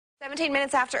17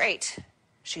 minutes after 8.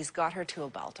 She's got her tool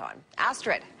belt on.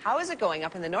 Astrid, how is it going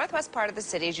up in the northwest part of the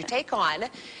city as you take on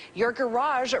your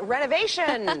garage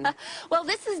renovation? Well,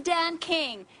 this is Dan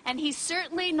King, and he's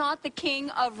certainly not the king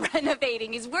of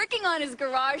renovating. He's working on his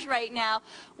garage right now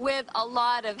with a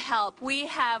lot of help. We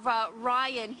have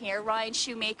Ryan here, Ryan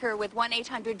Shoemaker with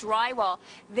 1-800-DRYWALL.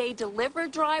 They deliver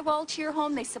drywall to your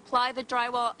home, they supply the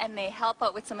drywall, and they help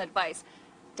out with some advice.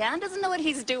 Dan doesn't know what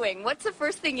he's doing. What's the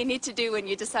first thing you need to do when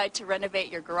you decide to renovate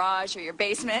your garage or your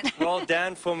basement? Well,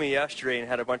 Dan phoned me yesterday and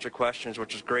had a bunch of questions,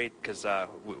 which is great because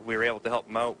we were able to help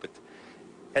him out. But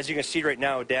as you can see right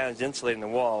now, Dan's insulating the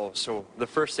wall. So the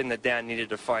first thing that Dan needed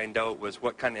to find out was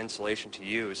what kind of insulation to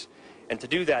use. And to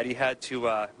do that, he had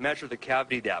to measure the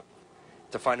cavity depth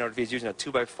to find out if he's using a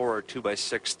 2x4 or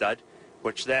 2x6 stud,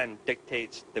 which then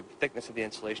dictates the thickness of the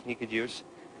insulation he could use.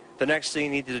 The next thing he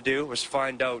needed to do was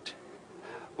find out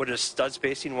what his stud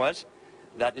spacing was.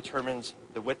 That determines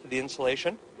the width of the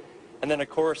insulation. And then, of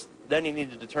course, then he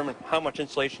needed to determine how much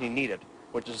insulation he needed,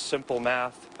 which is simple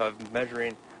math of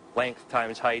measuring length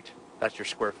times height. That's your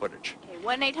square footage. Okay,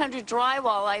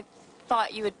 1-800-DRYWALL. I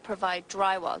thought you would provide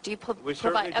drywall. Do you provide? We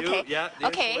certainly do. Okay. Yeah, the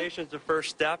insulation is the first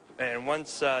step. And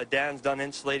once Dan's done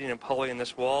insulating and polying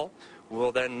this wall,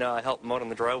 we'll then help him out on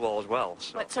the drywall as well.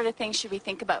 So. What sort of things should we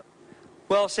think about?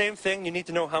 Well, same thing. You need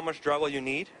to know how much drywall you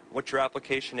need, what your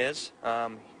application is.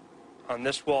 On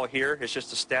this wall here, it's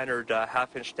just a standard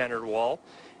half-inch standard wall.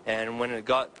 And when it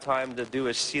got time to do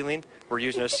a ceiling, we're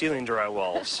using a ceiling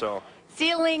drywall. So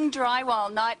Ceiling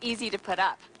drywall, not easy to put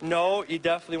up. no, you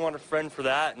definitely want a friend for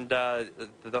that. And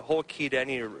the whole key to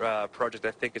any project,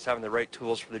 I think, is having the right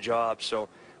tools for the job. So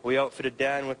we outfitted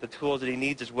Dan with the tools that he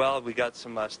needs as well. We got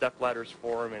some step ladders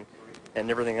for him and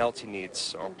everything else he needs.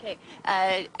 So. Okay,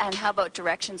 and how about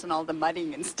directions and all the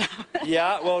mudding and stuff?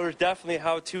 Yeah, well, there's definitely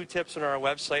how-to tips on our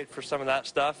website for some of that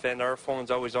stuff, and our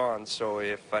phone's always on. So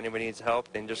if anybody needs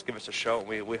help, then just give us a shout,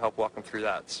 and we help walk them through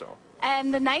that. So.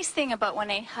 And the nice thing about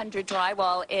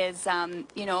 1-800-DRYWALL is,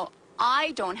 you know,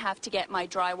 I don't have to get my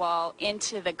drywall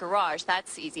into the garage.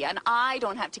 That's easy. And I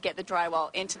don't have to get the drywall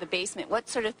into the basement. What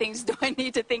sort of things do I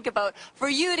need to think about for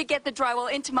you to get the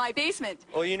drywall into my basement?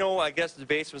 Well, you know, I guess the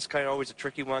basement's kind of always a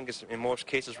tricky one because in most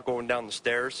cases we're going down the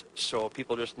stairs. So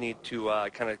people just need to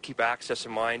kind of keep access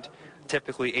in mind.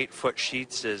 Typically 8-foot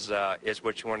sheets is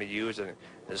what you want to use. And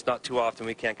it's not too often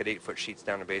we can't get 8-foot sheets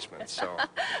down the basement. So.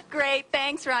 Great.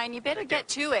 Thanks, Ryan. You better get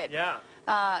to it.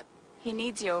 Yeah. He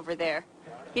needs you over there.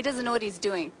 He doesn't know what he's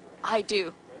doing. I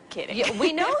do. Kidding. Yeah,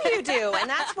 we know you do, and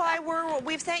that's why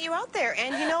we've sent you out there.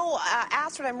 And you know,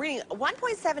 Astrid, I'm reading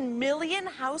 1.7 million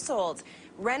households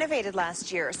renovated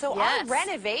last year. So yes. Our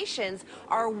renovations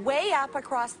are way up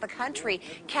across the country.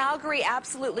 Calgary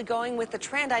absolutely going with the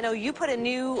trend. I know you put a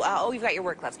new, oh, you've got your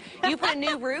work gloves. You put a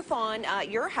new roof on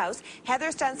your house.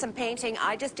 Heather's done some painting.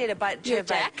 I just did a bunch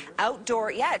of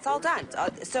outdoor, yeah, it's all done.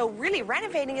 So really,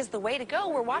 renovating is the way to go.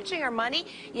 We're watching our money.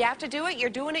 You have to do it.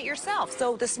 You're doing it yourself.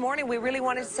 So this morning, we really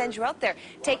wanted to send you out there.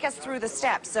 Take us through the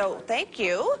steps. So thank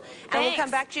you. And we'll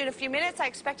come back to you in a few minutes. I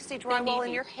expect to see drywall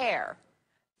in your hair.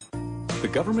 The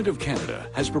Government of Canada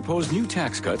has proposed new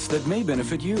tax cuts that may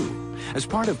benefit you. As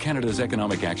part of Canada's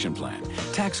Economic Action Plan,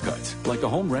 tax cuts, like the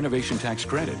Home Renovation Tax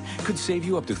Credit, could save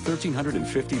you up to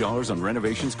 $1,350 on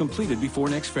renovations completed before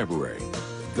next February.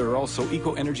 There are also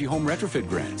eco-energy home retrofit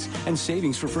grants and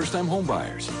savings for first-time home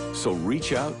buyers. So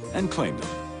reach out and claim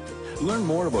them. Learn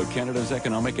more about Canada's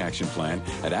Economic Action Plan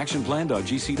at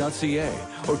actionplan.gc.ca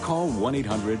or call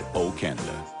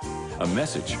 1-800-O-CANADA. A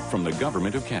message from the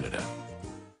Government of Canada.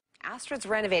 Astrid's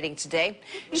renovating today.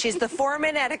 She's the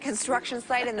foreman at a construction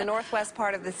site in the northwest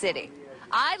part of the city.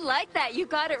 I like that. You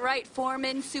got it right.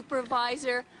 Foreman,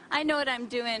 supervisor. I know what I'm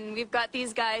doing. We've got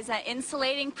these guys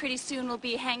insulating. Pretty soon we'll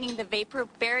be hanging the vapor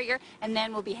barrier, and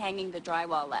then we'll be hanging the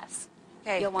drywall less.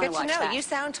 Okay, You'll want good to watch know. that. You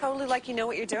sound totally like you know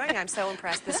what you're doing. I'm so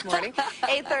impressed this morning.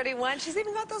 8:31. She's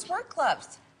even got those work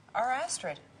gloves. Our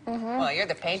Astrid. Well, you're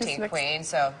the painting queen,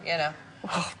 so, you know.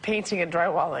 Oh, painting and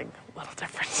drywalling, a little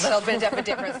different. Little bit of a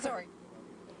difference. Sorry.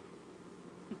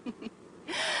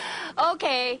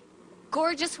 Okay,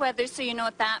 gorgeous weather, so you know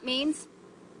what that means?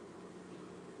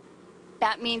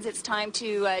 That means it's time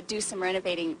to do some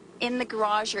renovating in the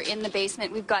garage or in the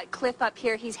basement. We've got Cliff up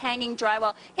here. He's hanging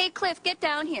drywall. Hey, Cliff, get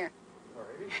down here. All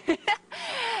right.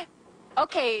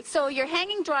 Okay, so you're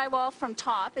hanging drywall from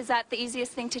top. Is that the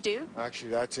easiest thing to do? Actually,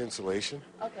 that's insulation.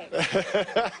 Okay.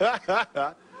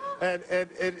 And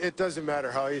it doesn't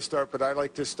matter how you start, but I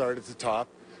like to start at the top,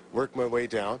 work my way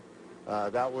down.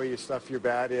 That way you stuff your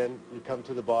bat in, you come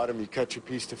to the bottom, you cut your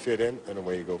piece to fit in, and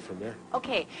away you go from there.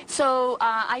 Okay, so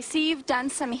I see you've done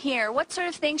some here. What sort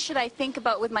of things should I think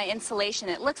about with my insulation?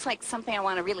 It looks like something I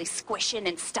want to really squish in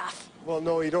and stuff. Well,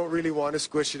 no, you don't really want to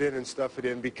squish it in and stuff it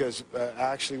in because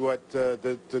actually what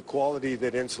the quality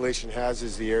that insulation has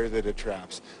is the air that it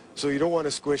traps. So you don't want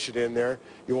to squish it in there.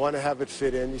 You want to have it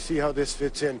fit in. You see how this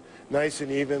fits in nice and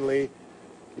evenly.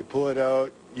 You pull it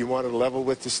out. You want it level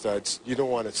with the studs. You don't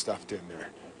want it stuffed in there.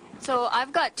 So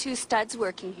I've got 2 studs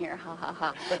working here, ha ha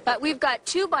ha. But we've got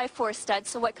 2x4 studs,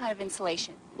 so what kind of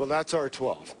insulation? Well, that's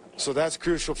R12. So that's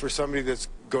crucial for somebody that's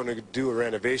going to do a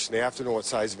renovation. They have to know what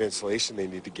size of insulation they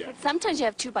need to get. But sometimes you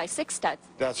have 2x6 studs.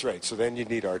 That's right. So then you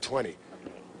need R20.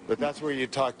 But that's where you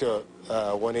talk to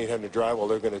 1-800-Drywall.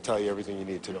 They're going to tell you everything you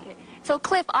need to know. Okay. So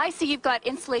Cliff, I see you've got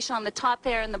insulation on the top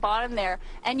there and the bottom there,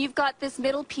 and you've got this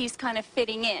middle piece kind of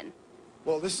fitting in.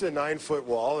 Well, this is a 9-foot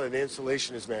wall, and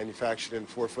insulation is manufactured in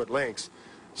 4-foot lengths.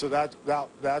 So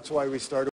that's why we started